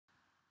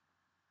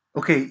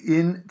Okay,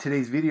 in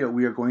today's video,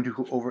 we are going to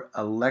go over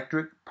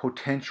electric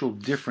potential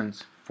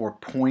difference for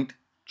point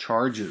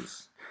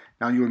charges.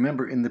 Now, you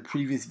remember in the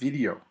previous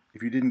video,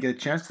 if you didn't get a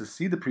chance to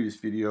see the previous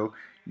video,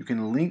 you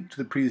can link to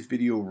the previous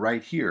video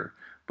right here.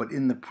 But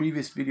in the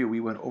previous video,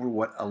 we went over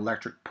what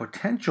electric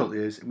potential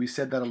is, and we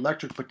said that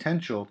electric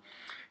potential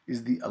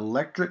is the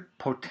electric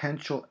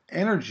potential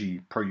energy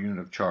per unit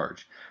of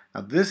charge.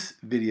 Now, this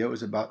video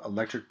is about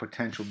electric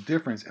potential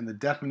difference, and the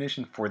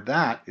definition for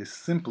that is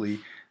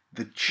simply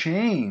the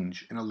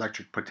change in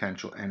electric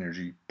potential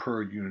energy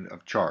per unit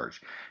of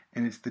charge.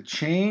 And it's the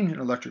change in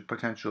electric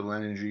potential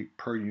energy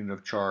per unit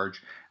of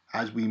charge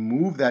as we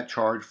move that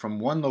charge from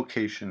one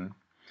location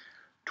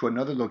to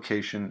another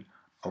location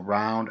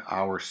around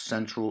our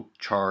central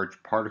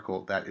charge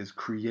particle that is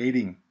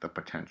creating the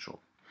potential.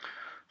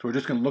 So we're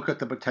just going to look at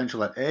the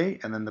potential at A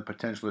and then the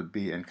potential at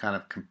B and kind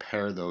of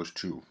compare those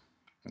two.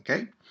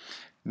 Okay?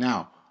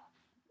 Now,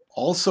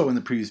 also in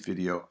the previous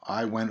video,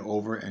 I went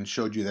over and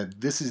showed you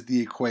that this is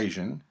the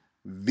equation,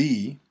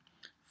 V,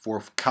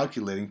 for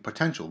calculating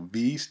potential.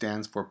 V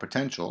stands for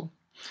potential,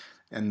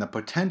 and the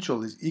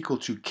potential is equal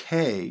to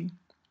K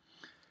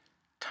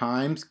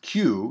times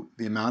Q,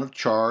 the amount of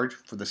charge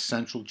for the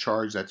central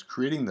charge that's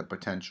creating the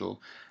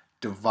potential,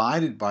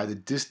 divided by the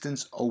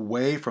distance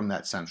away from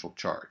that central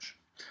charge.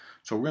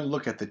 So we're going to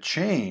look at the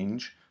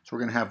change. So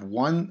we're going to have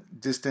one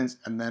distance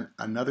and then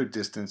another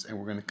distance, and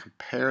we're going to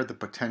compare the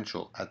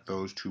potential at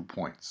those 2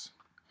 points.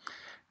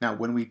 Now,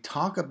 when we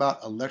talk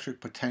about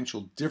electric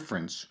potential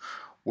difference,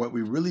 what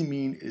we really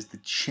mean is the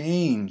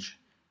change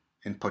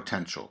in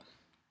potential.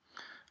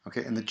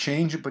 Okay, and the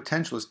change in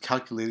potential is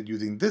calculated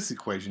using this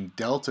equation,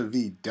 delta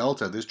V.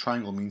 Delta, this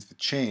triangle means the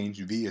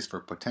change. V is for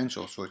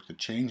potential, so it's the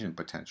change in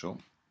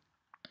potential.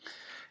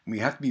 And we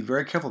have to be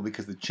very careful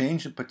because the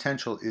change in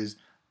potential is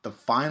the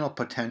final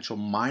potential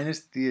minus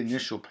the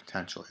initial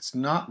potential. It's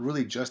not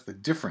really just the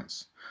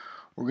difference.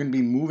 We're going to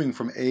be moving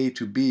from A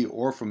to B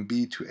or from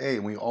B to A,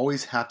 and we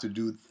always have to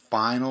do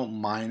final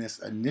minus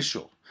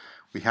initial.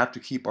 We have to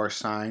keep our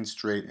signs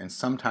straight, and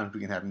sometimes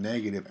we can have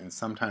negative and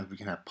sometimes we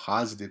can have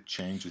positive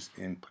changes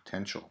in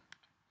potential.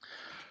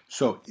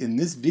 So in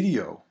this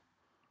video,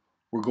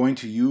 we're going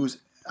to use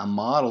a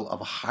model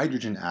of a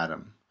hydrogen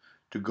atom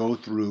to go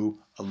through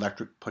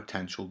electric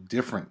potential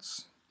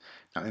difference.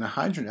 Now, in a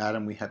hydrogen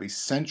atom, we have a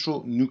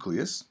central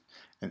nucleus,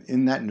 and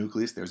in that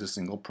nucleus, there's a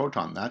single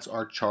proton. That's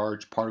our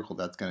charged particle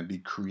that's going to be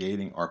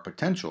creating our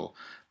potential.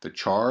 The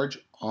charge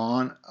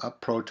on a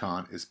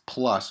proton is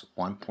plus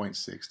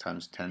 1.6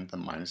 times 10 to the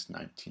minus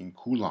 19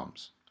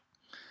 coulombs.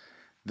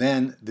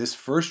 Then, this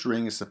first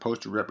ring is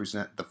supposed to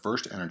represent the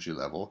first energy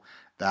level.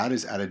 That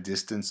is at a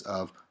distance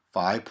of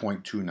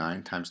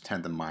 5.29 times 10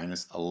 to the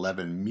minus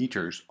 11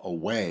 meters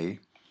away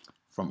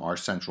from our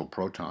central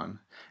proton.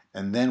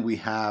 And then we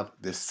have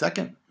this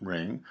second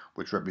ring,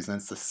 which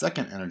represents the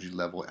second energy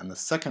level, and the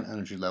second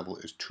energy level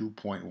is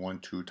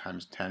 2.12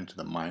 times 10 to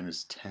the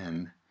minus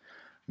 10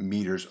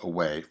 meters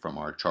away from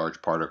our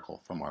charged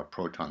particle, from our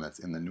proton that's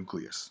in the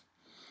nucleus.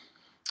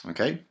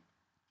 Okay?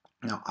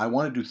 Now, I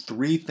want to do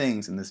 3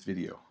 things in this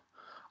video.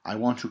 I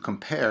want to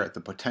compare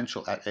the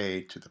potential at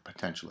A to the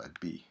potential at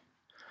B.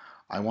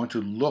 I want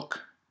to look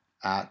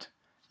at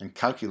and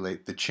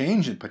calculate the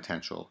change in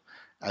potential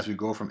as we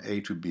go from A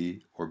to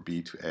B or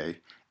B to A.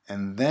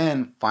 And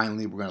then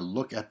finally, we're going to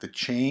look at the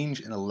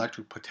change in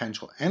electric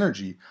potential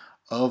energy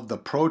of the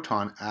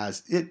proton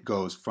as it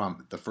goes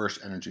from the first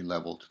energy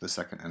level to the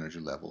second energy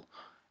level,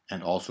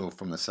 and also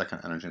from the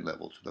second energy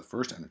level to the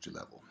first energy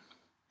level.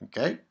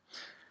 Okay?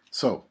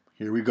 So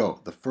here we go.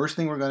 The first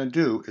thing we're going to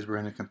do is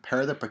we're going to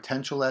compare the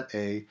potential at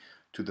A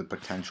to the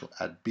potential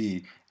at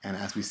B. And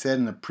as we said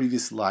in the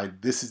previous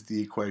slide, this is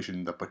the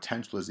equation. The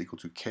potential is equal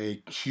to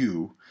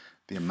KQ,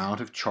 the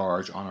amount of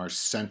charge on our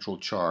central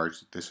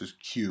charge. This is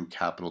Q,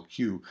 capital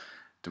Q,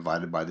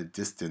 divided by the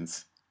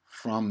distance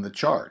from the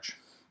charge.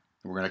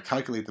 We're going to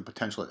calculate the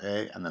potential at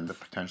A and then the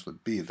potential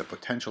at B. The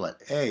potential at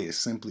A is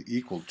simply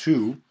equal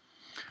to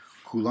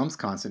Coulomb's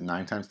constant,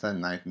 9 times 10 to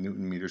the 9th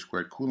Newton meter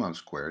squared Coulomb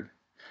squared,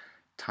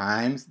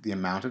 times the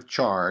amount of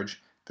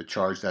charge, the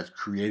charge that's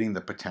creating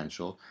the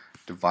potential,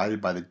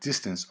 divided by the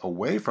distance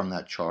away from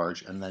that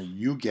charge, and then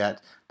you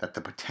get that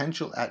the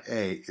potential at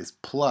A is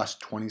plus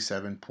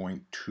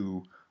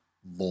 27.2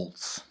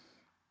 volts.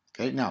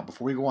 Okay, now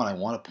before we go on, I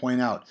want to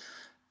point out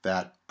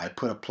that I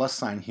put a plus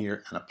sign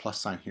here and a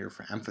plus sign here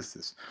for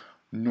emphasis.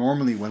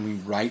 Normally when we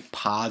write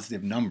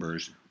positive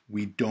numbers,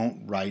 we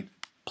don't write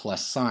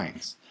plus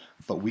signs,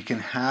 but we can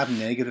have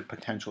negative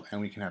potential and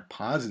we can have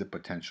positive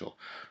potential.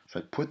 So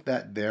I put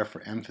that there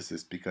for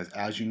emphasis because,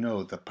 as you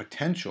know, the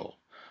potential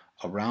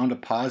around a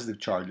positive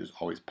charge is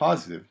always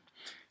positive.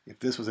 If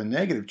this was a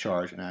negative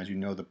charge, and as you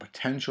know, the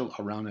potential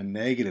around a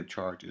negative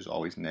charge is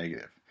always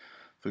negative.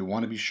 So we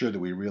want to be sure that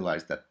we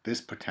realize that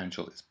this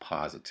potential is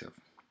positive.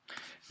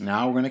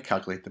 Now we're going to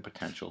calculate the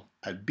potential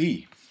at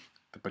B.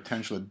 The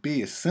potential at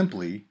B is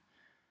simply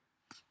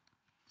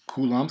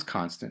Coulomb's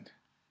constant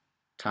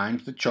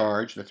times the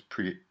charge that's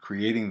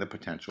creating the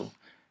potential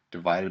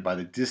divided by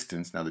the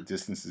distance. Now the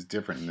distance is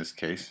different in this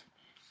case.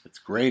 It's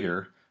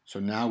greater, So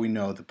now we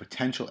know the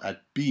potential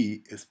at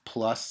B is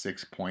plus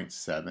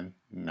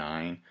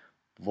 6.79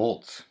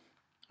 volts.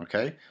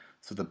 Okay?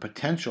 So the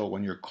potential,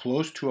 when you're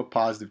close to a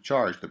positive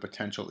charge, the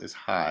potential is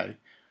high,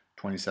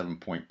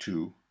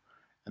 27.2.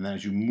 And then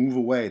as you move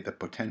away, the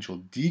potential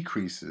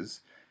decreases.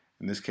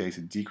 In this case,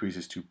 it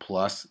decreases to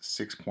plus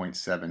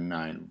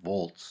 6.79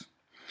 volts.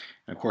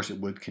 And of course, it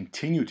would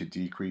continue to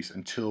decrease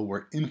until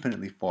we're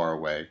infinitely far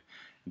away.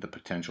 The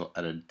potential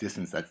at a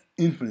distance that's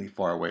infinitely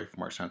far away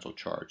from our central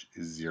charge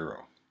is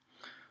 0.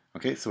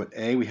 Okay, so at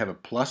A we have a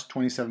plus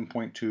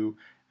 27.2,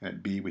 and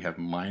at B we have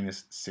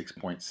minus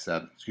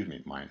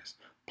 6.7, minus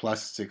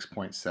plus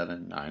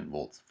 6.79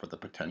 volts for the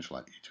potential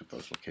at each of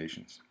those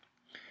locations.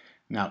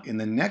 Now, in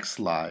the next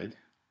slide,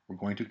 we're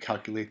going to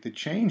calculate the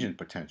change in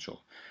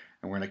potential.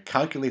 And we're going to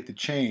calculate the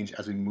change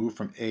as we move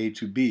from A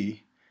to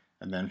B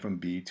and then from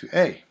B to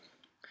A.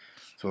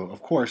 So,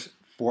 of course,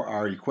 for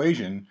our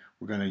equation,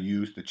 we're going to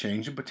use the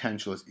change in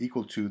potential is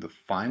equal to the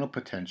final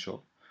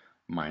potential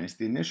minus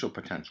the initial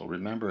potential.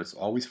 Remember, it's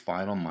always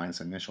final minus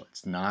initial.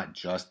 It's not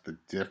just the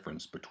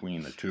difference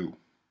between the two.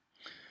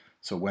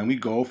 So when we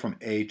go from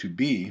A to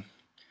B,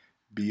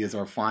 B is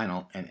our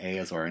final and A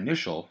is our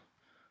initial,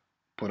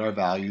 put our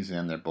values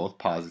in, they're both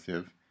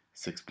positive,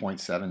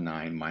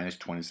 6.79 minus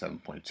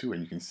 27.2,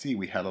 and you can see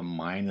we have a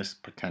minus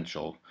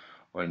potential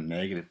or a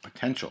negative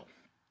potential.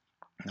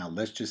 Now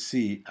let's just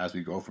see as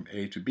we go from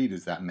A to B,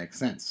 does that make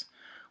sense?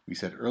 We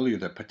said earlier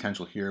the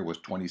potential here was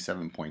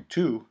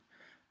 27.2,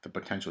 the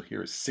potential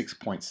here is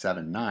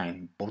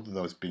 6.79, both of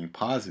those being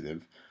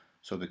positive.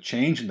 So the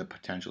change in the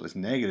potential is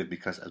negative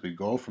because as we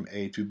go from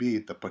A to B,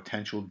 the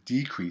potential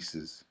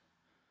decreases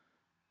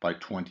by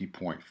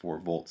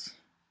 20.4 volts.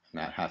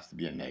 And that has to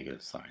be a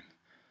negative sign.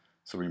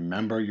 So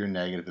remember your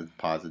negatives and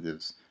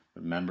positives.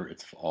 Remember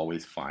it's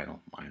always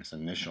final minus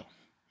initial.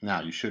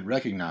 Now you should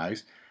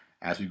recognize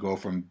as we go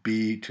from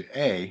B to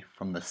A,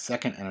 from the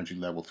second energy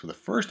level to the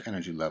first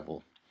energy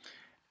level,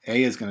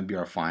 A is going to be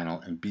our final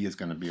and B is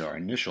going to be our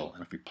initial.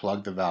 And if we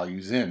plug the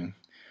values in,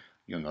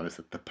 you'll notice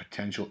that the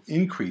potential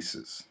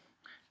increases.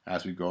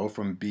 As we go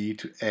from B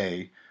to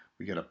A,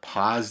 we get a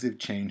positive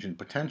change in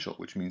potential,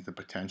 which means the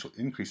potential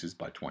increases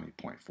by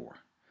 20.4.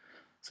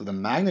 So the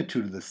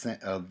magnitude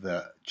of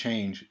the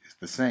change is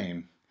the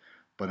same,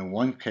 but in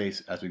one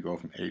case, as we go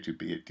from A to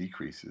B, it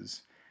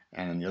decreases.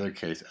 And in the other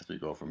case, as we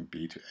go from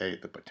B to A,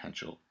 the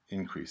potential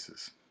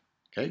increases.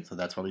 Okay, so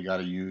that's why we got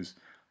to use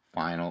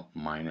final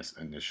minus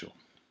initial.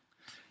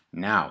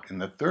 Now, in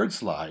the third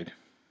slide,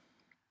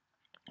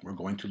 we're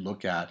going to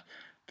look at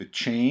the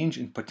change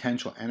in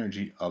potential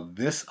energy of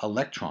this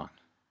electron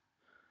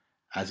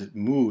as it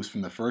moves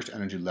from the first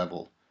energy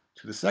level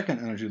to the second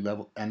energy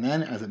level, and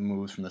then as it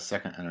moves from the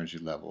second energy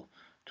level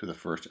to the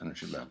first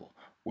energy level.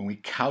 When we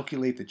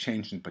calculate the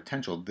change in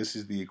potential, this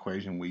is the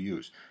equation we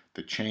use.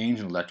 The change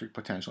in electric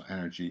potential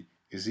energy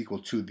is equal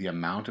to the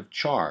amount of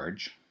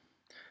charge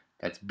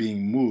that's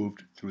being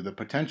moved through the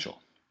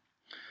potential.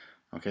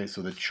 Okay,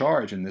 so the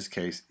charge in this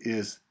case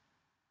is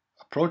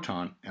a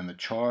proton, and the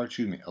charge,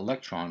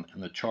 electron,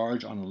 and the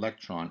charge on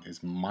electron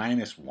is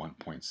minus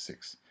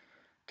 1.6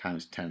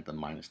 times 10 to the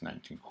minus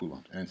 19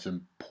 coulombs. And it's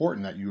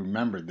important that you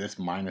remember this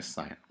minus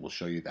sign. We'll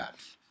show you that.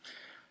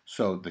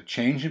 So the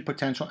change in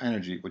potential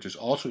energy, which is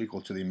also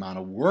equal to the amount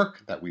of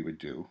work that we would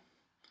do,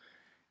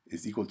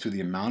 is equal to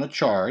the amount of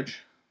charge,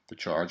 the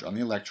charge on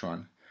the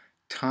electron,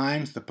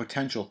 times the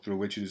potential through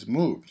which it is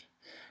moved.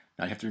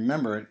 Now you have to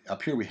remember,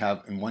 up here we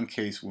have, in one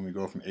case, when we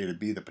go from A to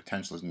B, the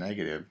potential is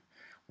negative.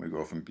 When we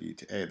go from B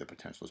to A, the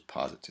potential is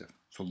positive.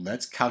 So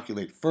let's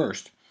calculate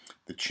first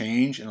the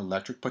change in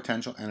electric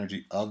potential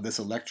energy of this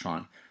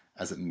electron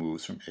as it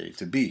moves from A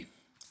to B.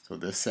 So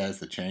this says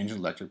the change in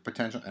electric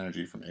potential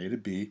energy from A to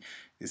B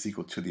is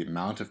equal to the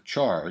amount of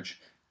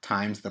charge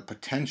times the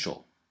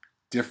potential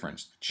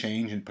difference, the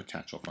change in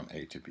potential from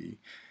A to B,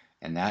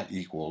 and that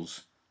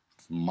equals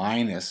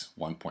minus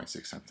 1.6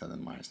 times 10 to the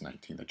minus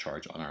 19, the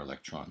charge on our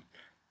electron,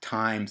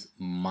 times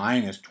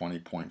minus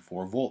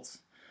 20.4 volts.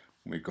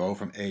 When we go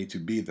from A to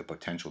B, the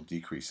potential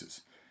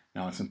decreases.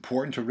 Now it's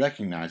important to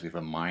recognize we have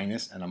a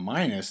minus, and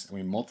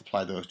we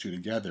multiply those two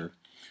together,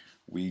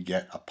 we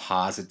get a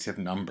positive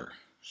number.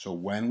 So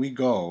when we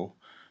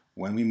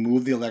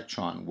move the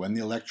electron, when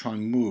the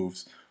electron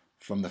moves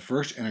from the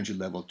first energy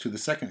level to the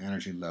second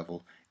energy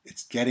level,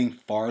 it's getting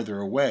farther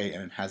away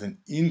and it has an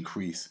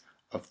increase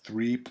of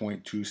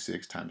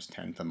 3.26 times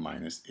 10 to the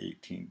minus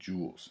 18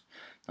 joules.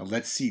 Now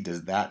let's see,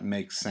 does that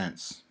make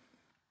sense?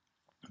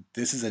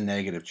 This is a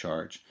negative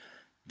charge.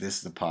 This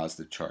is a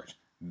positive charge.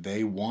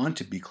 They want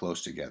to be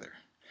close together.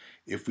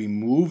 If we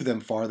move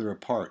them farther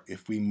apart,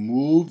 if we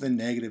move the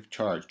negative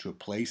charge to a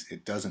place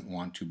it doesn't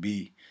want to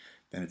be,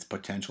 then its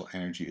potential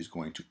energy is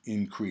going to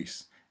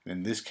increase. And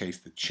in this case,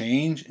 the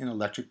change in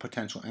electric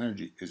potential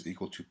energy is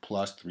equal to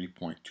plus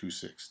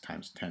 3.26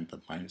 times 10 to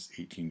the minus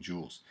 18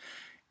 joules.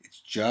 It's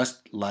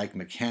just like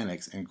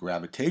mechanics and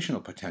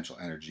gravitational potential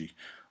energy.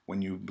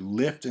 When you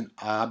lift an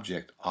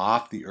object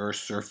off the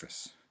Earth's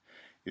surface,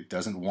 It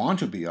doesn't want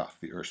to be off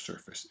the Earth's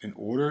surface. In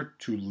order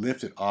to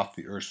lift it off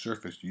the Earth's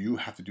surface, you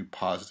have to do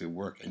positive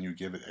work, and you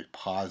give it a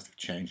positive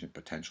change in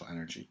potential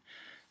energy.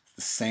 It's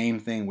the same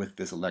thing with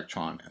this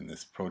electron and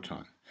this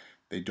proton.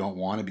 They don't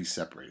want to be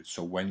separated.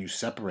 So when you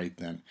separate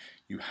them,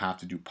 you have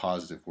to do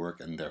positive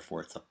work, and therefore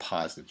it's a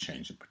positive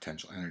change in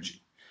potential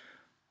energy.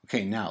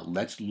 Okay, now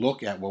let's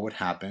look at what would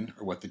happen,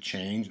 or what the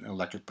change in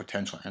electric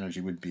potential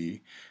energy would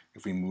be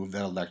if we move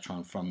that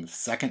electron from the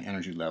second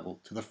energy level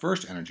to the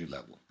first energy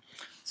level.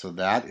 So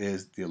that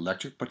is the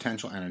electric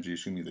potential energy,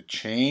 assuming the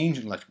change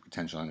in electric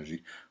potential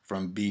energy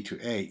from B to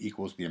A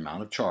equals the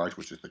amount of charge,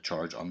 which is the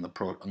charge on the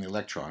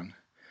electron,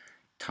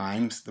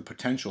 times the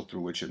potential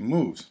through which it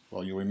moves.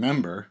 Well, you'll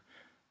remember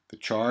the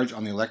charge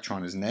on the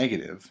electron is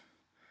negative.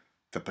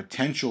 The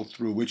potential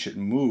through which it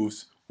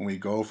moves when we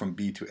go from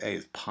B to A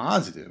is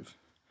positive.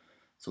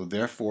 So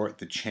therefore,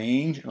 the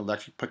change in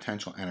electric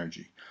potential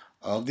energy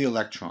of the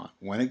electron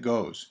when it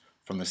goes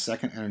from the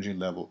second energy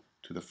level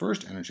to the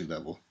first energy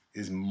level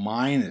is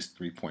minus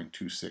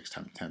 3.26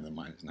 times 10 to the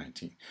minus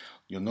 19.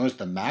 You'll notice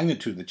the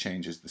magnitude of the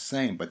change is the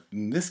same, but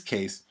in this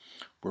case,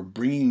 we're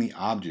bringing the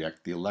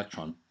object, the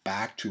electron,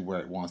 back to where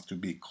it wants to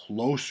be,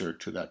 closer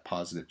to that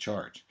positive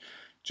charge.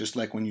 Just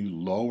like when you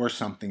lower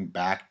something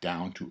back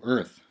down to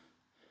Earth,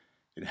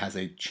 it has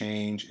a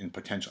change in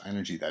potential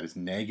energy that is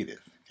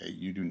negative. Okay,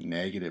 you do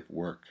negative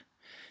work.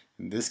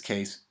 In this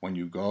case, when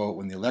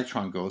the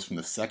electron goes from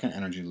the second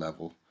energy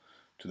level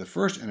to the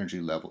first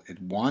energy level,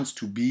 it wants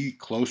to be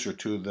closer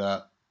to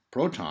the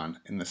proton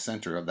in the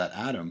center of that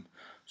atom,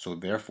 so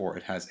therefore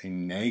it has a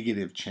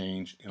negative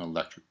change in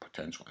electric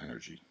potential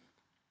energy.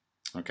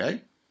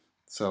 Okay,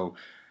 so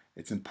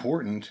it's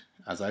important,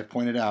 as I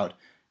pointed out,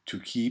 to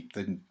keep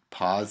the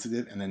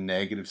positive and the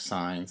negative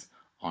signs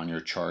on your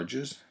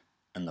charges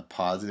and the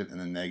positive and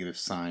the negative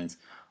signs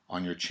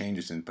on your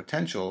changes in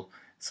potential,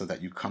 so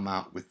that you come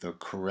out with the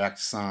correct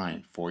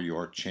sign for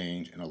your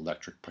change in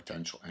electric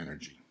potential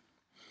energy.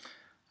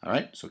 All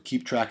right, so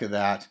keep track of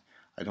that.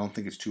 I don't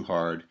think it's too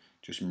hard.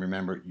 Just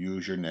remember,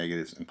 use your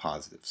negatives and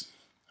positives.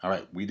 All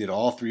right, we did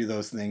all three of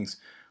those things.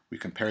 We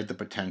compared the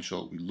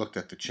potential, we looked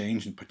at the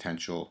change in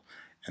potential,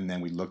 and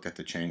then we looked at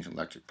the change in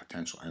electric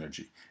potential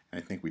energy.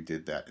 And I think we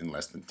did that in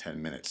less than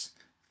 10 minutes.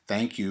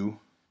 Thank you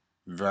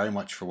very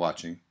much for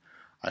watching.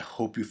 I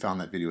hope you found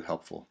that video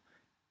helpful.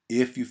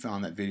 If you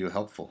found that video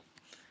helpful,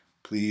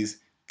 please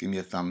give me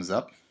a thumbs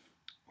up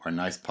or a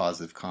nice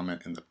positive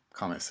comment in the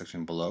comment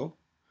section below,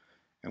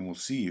 and we'll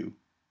see you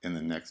in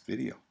the next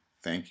video.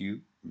 Thank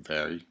you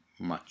very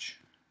much.